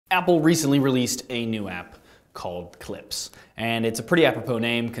Apple recently released a new app called Clips, and it's a pretty apropos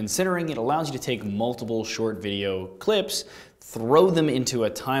name considering it allows you to take multiple short video clips, throw them into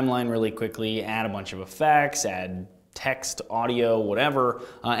a timeline really quickly, add a bunch of effects, add text, audio, whatever,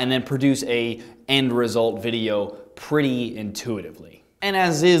 and then produce a end result video pretty intuitively. And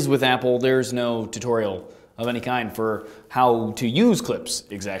as is with Apple, there's no tutorial of any kind for how to use Clips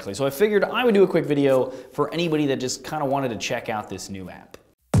exactly. So I figured I would do a quick video for anybody that just kind of wanted to check out this new app.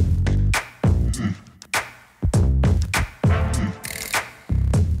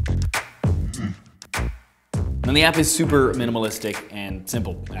 And the app is super minimalistic and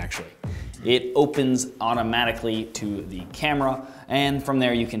simple, actually. It opens automatically to the camera, and from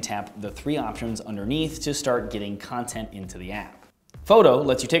there you can tap the three options underneath to start getting content into the app. Photo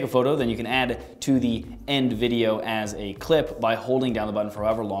lets you take a photo, then you can add to the end video as a clip by holding down the button for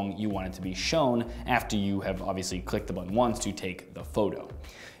however long you want it to be shown after you have obviously clicked the button once to take the photo.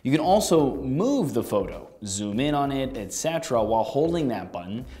 You can also move the photo, zoom in on it, etc. while holding that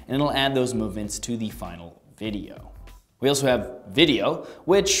button, and it'll add those movements to the final video. We also have video,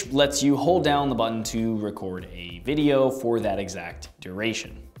 which lets you hold down the button to record a video for that exact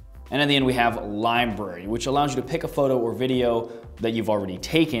duration. And at the end we have library, which allows you to pick a photo or video that you've already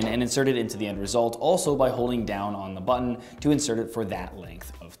taken and insert it into the end result, also by holding down on the button to insert it for that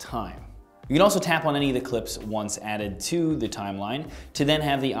length of time. You can also tap on any of the clips once added to the timeline to then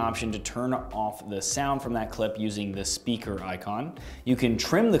have the option to turn off the sound from that clip using the speaker icon. You can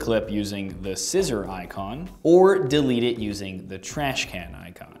trim the clip using the scissor icon or delete it using the trash can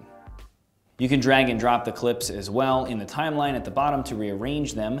icon. You can drag and drop the clips as well in the timeline at the bottom to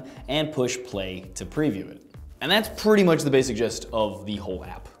rearrange them and push play to preview it. And that's pretty much the basic gist of the whole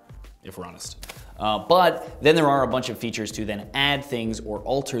app, if we're honest. But then there are a bunch of features to then add things or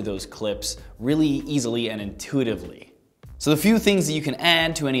alter those clips really easily and intuitively. So the few things that you can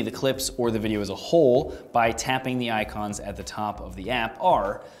add to any of the clips or the video as a whole by tapping the icons at the top of the app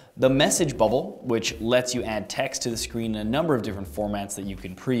are the message bubble, which lets you add text to the screen in a number of different formats that you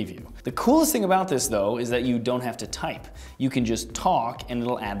can preview. The coolest thing about this though is that you don't have to type. You can just talk and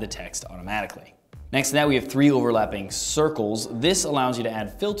it'll add the text automatically. Next to that, we have three overlapping circles. This allows you to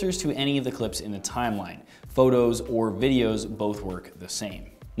add filters to any of the clips in the timeline. Photos or videos both work the same.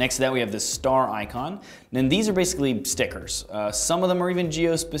 Next to that, we have this star icon. And these are basically stickers. Some of them are even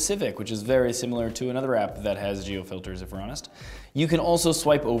geo-specific, which is very similar to another app that has geo-filters, if we're honest. You can also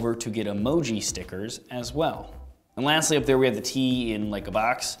swipe over to get emoji stickers as well. And lastly, up there we have the T in like a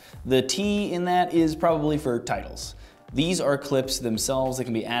box. The T in that is probably for titles. These are clips themselves that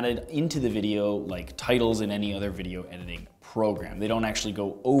can be added into the video like titles in any other video editing program. They don't actually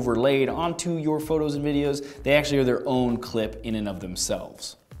go overlaid onto your photos and videos. They actually are their own clip in and of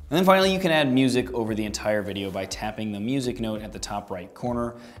themselves. And then finally, you can add music over the entire video by tapping the music note at the top right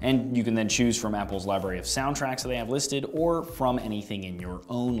corner, and you can then choose from Apple's library of soundtracks that they have listed or from anything in your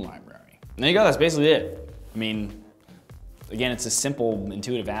own library. And there you go, that's basically it. I mean, again, it's a simple,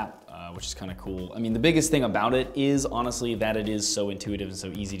 intuitive app. Which is kind of cool. I mean, the biggest thing about it is honestly that it is so intuitive and so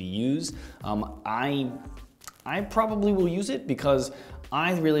easy to use. I probably will use it because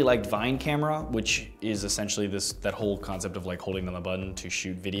I really liked Vine Camera, which is essentially that whole concept of like holding down the button to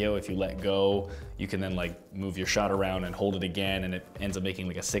shoot video. If you let go, you can then like move your shot around and hold it again, and it ends up making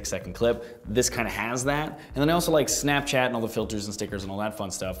like a 6-second clip. This kind of has that. And then I also like Snapchat and all the filters and stickers and all that fun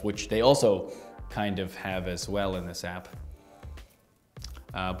stuff, which they also kind of have as well in this app.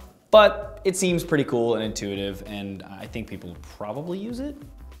 But it seems pretty cool and intuitive, and I think people will probably use it.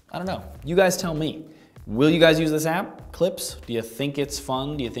 I don't know. You guys tell me. Will you guys use this app, Clips? Do you think it's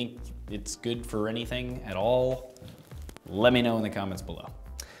fun? Do you think it's good for anything at all? Let me know in the comments below.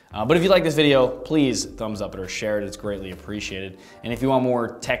 But if you like this video, please thumbs up it or share it. It's greatly appreciated. And if you want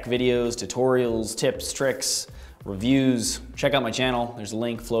more tech videos, tutorials, tips, tricks, reviews, check out my channel. There's a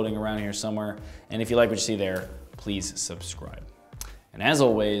link floating around here somewhere. And if you like what you see there, please subscribe. And as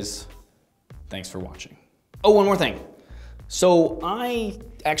always, thanks for watching. Oh, one more thing. So I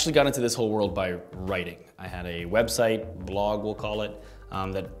actually got into this whole world by writing. I had a website, blog we'll call it,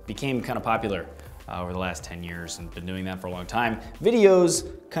 that became kind of popular over the last 10 years and been doing that for a long time. Videos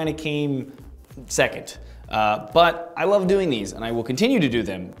kind of came second. But I love doing these and I will continue to do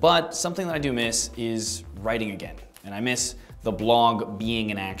them. But something that I do miss is writing again. And I miss the blog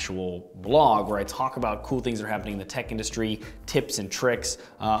being an actual blog where I talk about cool things that are happening in the tech industry, tips and tricks,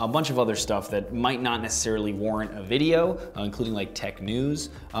 a bunch of other stuff that might not necessarily warrant a video, including like tech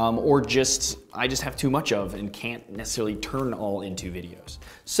news, or I just have too much of and can't necessarily turn all into videos.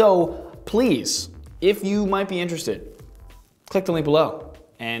 So please, if you might be interested, click the link below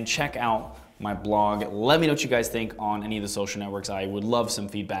and check out my blog. Let me know what you guys think on any of the social networks. I would love some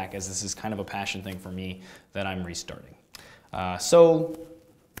feedback, as this is kind of a passion thing for me that I'm restarting. So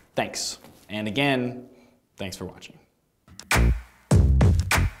thanks. And again, thanks for watching.